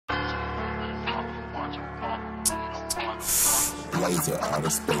laser out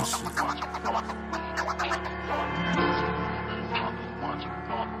of space.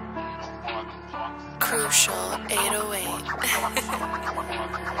 Crucial 808.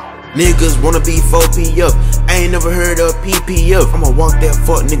 Niggas wanna be 4P up. I ain't never heard of PP up. I'ma walk that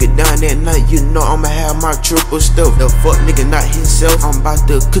fuck nigga down that night. You know I'ma have my triple stuff. The fuck nigga not himself. I'm about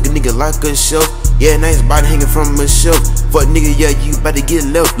to cook a nigga like a shelf. Yeah, nice body hanging from a shelf. Fuck nigga, yeah, you better get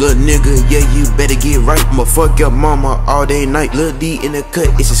left. Little nigga, yeah, you better get right. I'ma fuck your mama all day night. Lil D in the cut,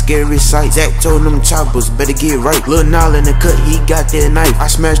 it's a scary sight. Zach told them choppers, better get right. Lil Nile in the cut, he got that knife. I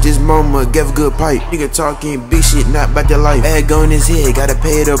smashed his mama, gave a good pipe. Nigga talking big shit, not about their life. Bag on his head, gotta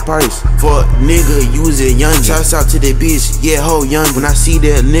pay the price. Fuck nigga, you was a youngin. Shouts out to the bitch, yeah, HoeYungin. When I see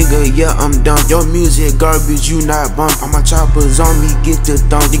that nigga, yeah, I'm done. Your music garbage, you not bump. All my choppers on me, get the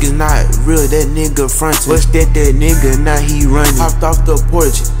thumb. Niggas not real, that nigga frontin'. What's that nigga, now he running. Hopped off the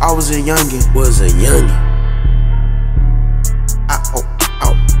porch, I was a youngin.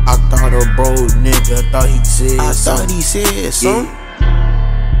 I thought a bro nigga thought he said something. Thought he said something.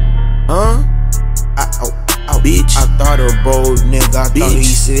 Yeah. Huh? Bitch. I thought a bro nigga, I thought he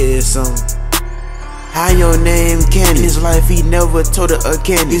said something. How your name Candy? In his life he never told her a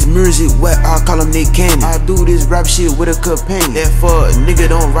candy. His music wet, I call him Nick Candy. I do this rap shit with a companion. That fuck nigga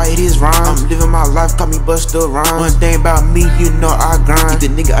don't write his rhymes. I'm living my life, call me Busta Rhymes. One thing about me, you know I grind. Get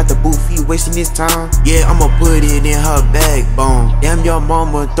the nigga out the booth, he wasting his time. Yeah, I'ma put it in her backbone. Damn, your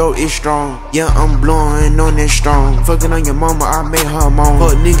mama throat is strong. Yeah, I'm blowing on that strong. Fucking on your mama, I made her moan.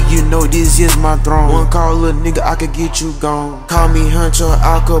 Fuck nigga, you know this is my throne. One call little nigga, I could get you gone. Call me Huncho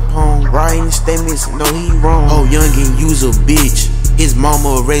Records. Writing statements, no he wrong. HoeYungin, you's a bitch. His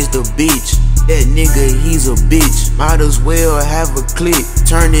mama raised a bitch. That nigga, he's a bitch. Might as well have a click.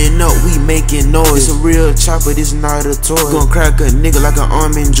 Turning up, we making noise. It's a real chopper, this not a toy. Gon' crack a nigga like an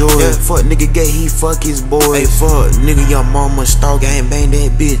almond joy. That fuck nigga gay, he fuck his boy. Hey fuck nigga, your mama stalk. Gang bang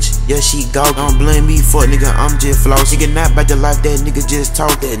that bitch, yeah she gawk. Don't blame me, fuck nigga, I'm just floss. Nigga not about the life, that nigga just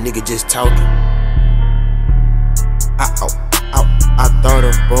talk. That nigga just talking. I thought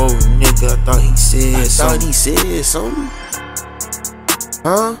a bro nigga, I thought he said something. Thought he said something.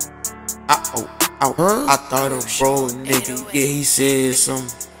 Huh? I thought a bro nigga, yeah, he said something.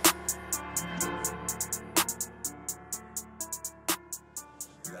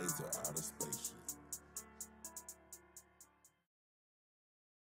 Laser out of space.